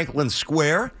in Franklin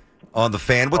Square on the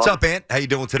Fan. What's up, Ant? How you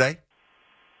doing today?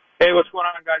 Hey, what's going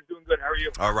on, guys? Doing good. How are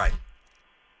you? All right.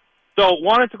 So,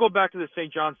 wanted to go back to the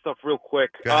St. John's stuff real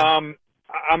quick. I'm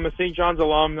a St. John's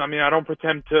alum. I mean, I don't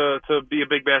pretend to be a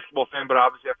big basketball fan, but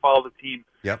obviously I follow the team.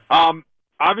 Yep.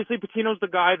 Obviously, Pitino's the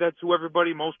guy. That's who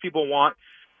most people want.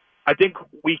 I think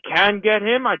we can get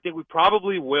him. I think we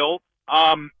probably will.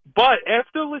 But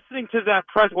after listening to that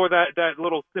press or that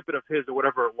little snippet of his or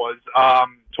whatever it was,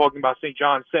 talking about St.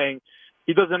 John's saying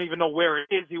he doesn't even know where it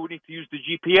is, he would need to use the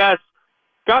GPS,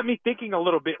 got me thinking a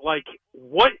little bit like,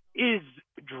 what is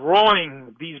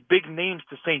drawing these big names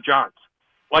to St. John's?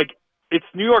 Like, it's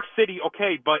New York City,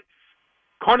 okay, but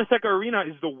Carnesecca Arena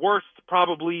is the worst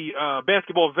probably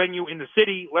basketball venue in the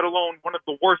city, let alone one of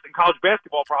the worst in college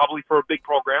basketball probably for a big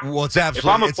program. Well, it's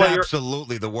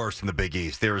absolutely the worst in the Big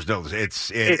East. There is no it's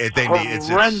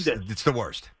horrendous. It's the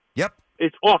worst. Yep.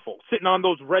 It's awful. Sitting on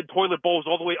those red toilet bowls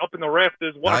all the way up in the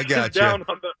rafters. I got you. Down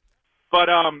on the But,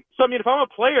 so, I mean, if I'm a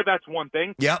player, that's one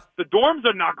thing. Yep. The dorms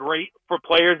are not great for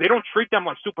players. They don't treat them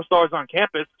like superstars on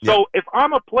campus. So if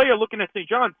I'm a player looking at St.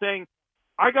 John's saying,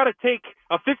 I got to take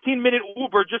a 15-minute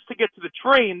Uber just to get to the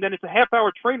train, then it's a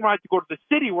half-hour train ride to go to the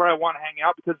city where I want to hang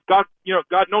out because God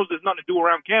knows there's nothing to do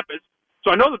around campus.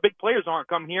 So I know the big players aren't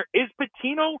coming here. Is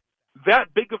Pitino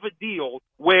that big of a deal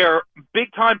where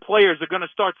big-time players are going to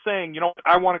start saying,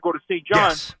 I want to go to St.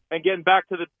 John's and getting back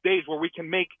to the days where we can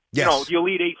make, the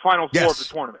Elite Eight Final Four of the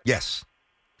tournament. Yes,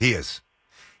 he is.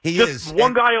 Just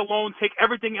one guy alone, take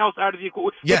everything else out of the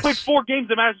equation. Yes. They played 4 games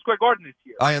at Madison Square Garden this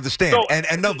year. I understand.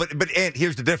 So, but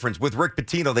here's the difference. With Rick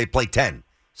Pitino, they play 10.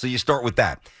 So you start with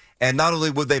that. And not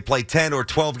only would they play 10 or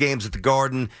 12 games at the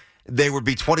Garden, there would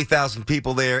be 20,000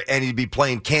 people there, and he'd be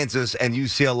playing Kansas and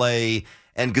UCLA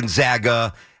and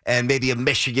Gonzaga and maybe a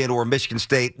Michigan or a Michigan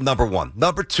State, number one.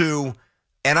 Number two,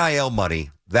 NIL money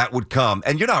that would come.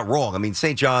 And you're not wrong. I mean,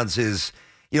 St. John's is,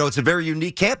 it's a very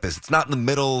unique campus. It's not in the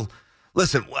middle.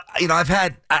 Listen,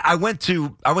 I went to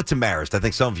Marist. I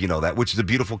think some of you know that, which is a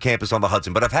beautiful campus on the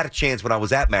Hudson. But I've had a chance when I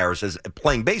was at Marist as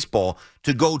playing baseball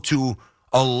to go to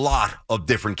a lot of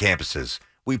different campuses.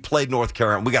 We played North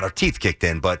Carolina. We got our teeth kicked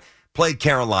in, but played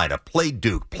Carolina, played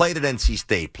Duke, played at NC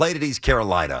State, played at East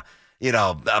Carolina.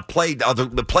 Played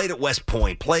at West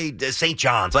Point, played at St.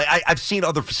 John's. I've seen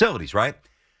other facilities, right?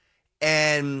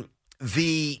 And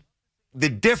the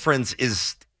difference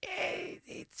is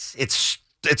it's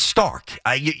stark.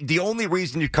 The only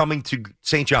reason you're coming to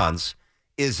St. John's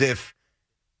is if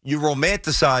you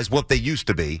romanticize what they used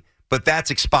to be, but that's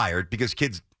expired because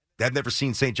kids have never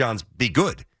seen St. John's be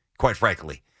good, quite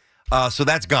frankly. So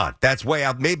that's gone. That's way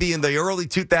out. Maybe in the early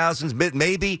 2000s,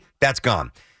 maybe that's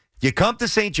gone. You come to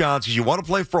St. John's because you want to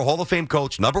play for a Hall of Fame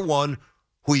coach, number one,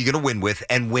 who you're going to win with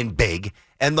and win big,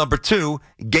 and number two,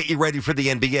 get you ready for the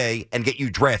NBA and get you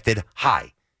drafted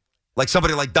high. Like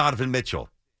somebody like Donovan Mitchell.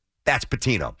 That's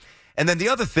Pitino. And then the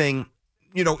other thing,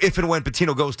 if and when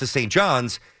Pitino goes to St.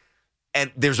 John's,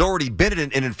 and there's already been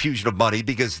an infusion of money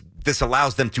because this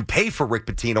allows them to pay for Rick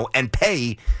Pitino and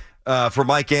pay for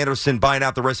Mike Anderson buying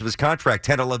out the rest of his contract,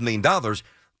 $10, $11 million.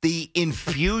 The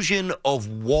infusion of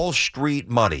Wall Street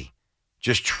money,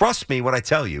 just trust me when I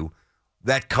tell you,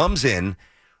 that comes in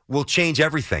will change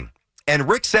everything. And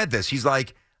Rick said this. He's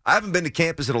like, I haven't been to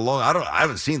campus in a long I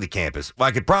haven't seen the campus. Well,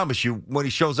 I can promise you when he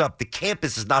shows up, the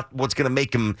campus is not what's going to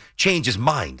make him change his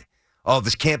mind. Oh,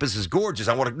 this campus is gorgeous.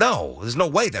 No, there's no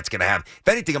way that's going to happen. If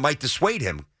anything, it might dissuade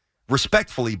him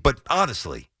respectfully, but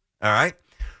honestly. All right?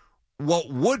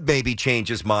 What would maybe change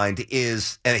his mind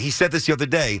is, and he said this the other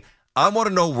day, I want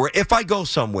to know where, if I go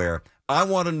somewhere, I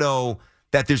want to know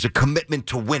that there's a commitment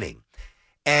to winning.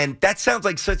 And that sounds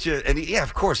like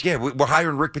of course, we're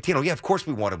hiring Rick Pitino. Yeah, of course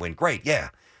we want to win. Great, yeah.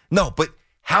 No, but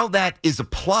how that is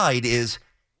applied is,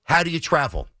 how do you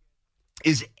travel?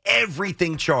 Is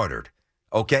everything chartered?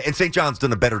 Okay, and St. John's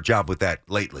done a better job with that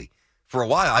lately. For a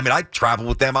while, I traveled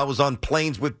with them. I was on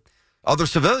planes with other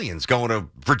civilians going to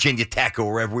Virginia Tech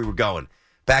or wherever we were going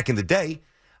back in the day.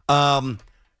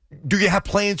 Do you have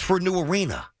plans for a new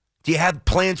arena? Do you have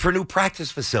plans for a new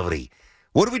practice facility?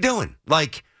 What are we doing?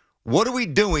 What are we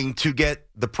doing to get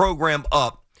the program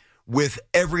up with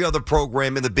every other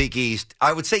program in the Big East?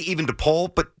 I would say even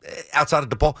DePaul, but outside of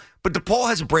DePaul. But DePaul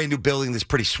has a brand new building that's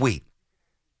pretty sweet.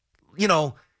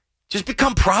 Just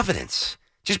become Providence.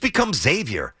 Just become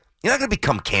Xavier. You're not going to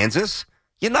become Kansas.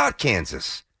 You're not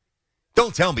Kansas.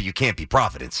 Don't tell me you can't be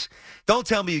Providence. Don't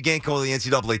tell me you can't go to the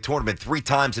NCAA tournament 3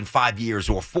 times in 5 years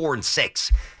or 4 and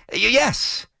 6.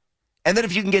 Yes. And then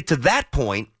if you can get to that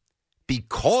point,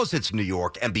 because it's New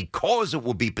York and because it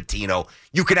will be Pitino,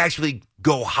 you can actually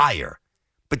go higher.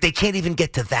 But they can't even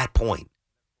get to that point.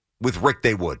 With Rick,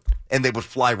 they would. And they would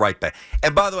fly right back.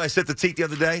 And by the way, I said to Teak the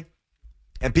other day,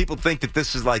 and people think that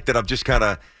this is like that I'm just kind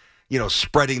of,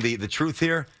 spreading the truth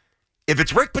here. If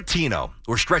it's Rick Pitino,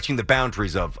 we're stretching the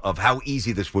boundaries of how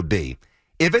easy this would be.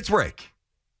 If it's Rick,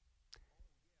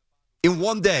 in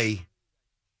one day,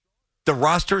 the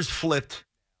roster's flipped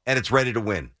and it's ready to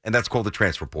win. And that's called the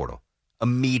transfer portal.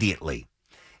 Immediately.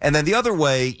 And then the other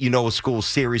way, a school's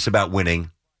serious about winning,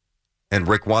 and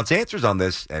Rick wants answers on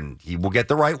this, and he will get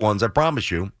the right ones, I promise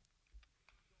you,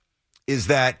 is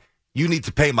that you need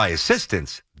to pay my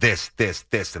assistants this,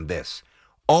 and this.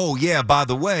 Oh, yeah, by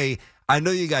the way, I know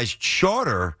you guys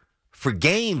charter for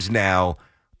games now,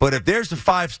 but if there's a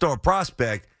 5-star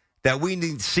prospect that we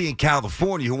need to see in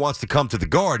California who wants to come to the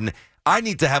Garden, I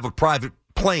need to have a private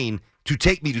plane to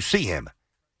take me to see him.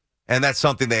 And that's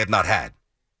something they have not had.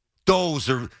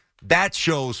 That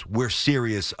shows we're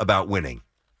serious about winning.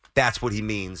 That's what he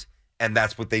means, and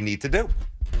that's what they need to do.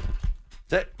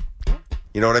 That's it.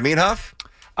 You know what I mean, Huff?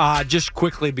 Just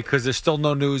quickly, because there's still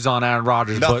no news on Aaron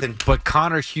Rodgers. Nothing. But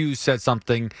Connor Hughes said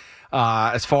something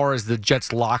as far as the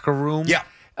Jets locker room.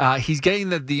 Yeah. He's getting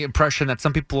the impression that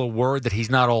some people are worried that he's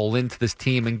not all into this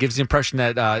team, and gives the impression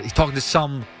that he's talking to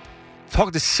some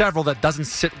talking to several that doesn't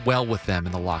sit well with them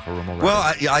in the locker room already.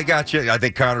 Well, I got you. I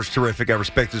think Connor's terrific. I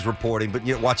respect his reporting, but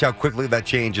watch how quickly that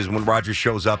changes when Rodgers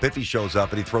shows up. If he shows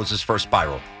up and he throws his first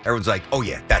spiral, everyone's like, "Oh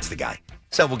yeah, that's the guy."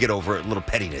 So we'll get over a little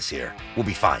pettiness here. We'll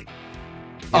be fine.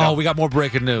 We got more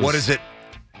breaking news. What is it?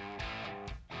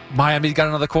 Miami's got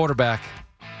another quarterback.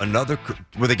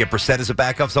 Will they get Brissett as a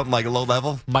backup? Something like a low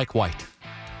level? Mike White.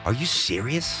 Are you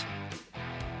serious?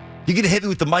 You gonna hit me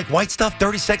with the Mike White stuff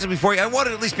 30 seconds before I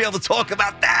wanted to at least be able to talk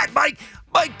about that. Mike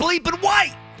bleeping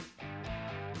White.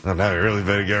 Oh, now you really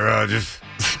better get Rodgers.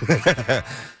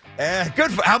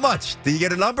 Good for how much? Did you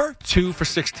get a number? 2 for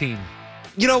 16.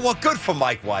 You know what? Good for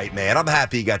Mike White, man. I'm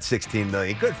happy he got $16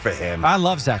 million. Good for him. I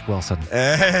love Zach Wilson.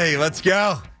 Hey, let's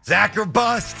go. Zach or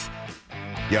bust.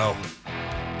 Yo,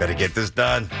 better get this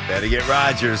done. Better get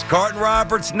Rodgers. Carton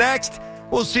Roberts next.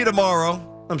 We'll see you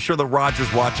tomorrow. I'm sure the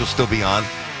Rodgers watch will still be on.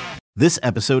 This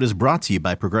episode is brought to you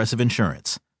by Progressive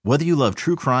Insurance. Whether you love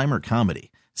true crime or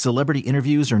comedy, celebrity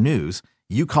interviews or news,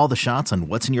 you call the shots on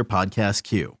what's in your podcast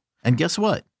queue. And guess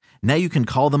what? Now you can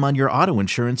call them on your auto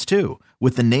insurance too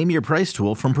with the Name Your Price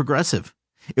tool from Progressive.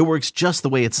 It works just the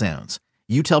way it sounds.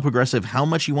 You tell Progressive how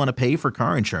much you want to pay for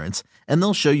car insurance, and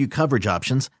they'll show you coverage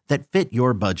options that fit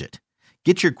your budget.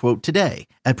 Get your quote today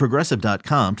at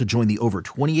Progressive.com to join the over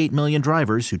 28 million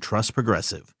drivers who trust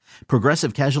Progressive.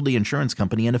 Progressive Casualty Insurance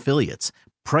Company and Affiliates.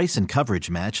 Price and coverage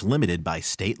match limited by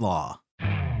state law.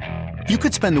 You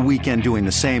could spend the weekend doing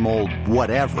the same old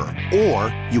whatever,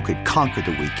 or you could conquer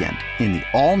the weekend in the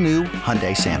all-new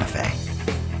Hyundai Santa Fe.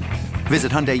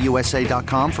 Visit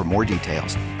HyundaiUSA.com for more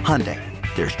details. Hyundai,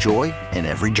 there's joy in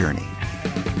every journey.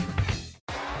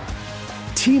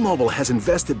 T-Mobile has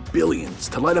invested billions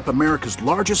to light up America's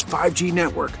largest 5G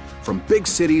network, from big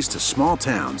cities to small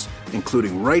towns,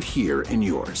 including right here in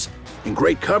yours. And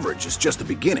great coverage is just the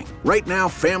beginning. Right now,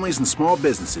 families and small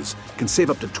businesses can save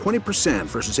up to 20%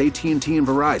 versus AT&T and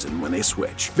Verizon when they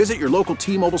switch. Visit your local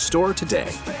T-Mobile store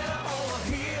today.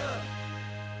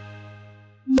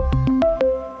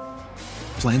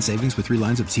 Plan savings with 3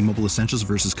 lines of T-Mobile Essentials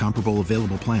versus comparable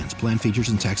available plans. Plan features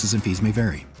and taxes and fees may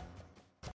vary.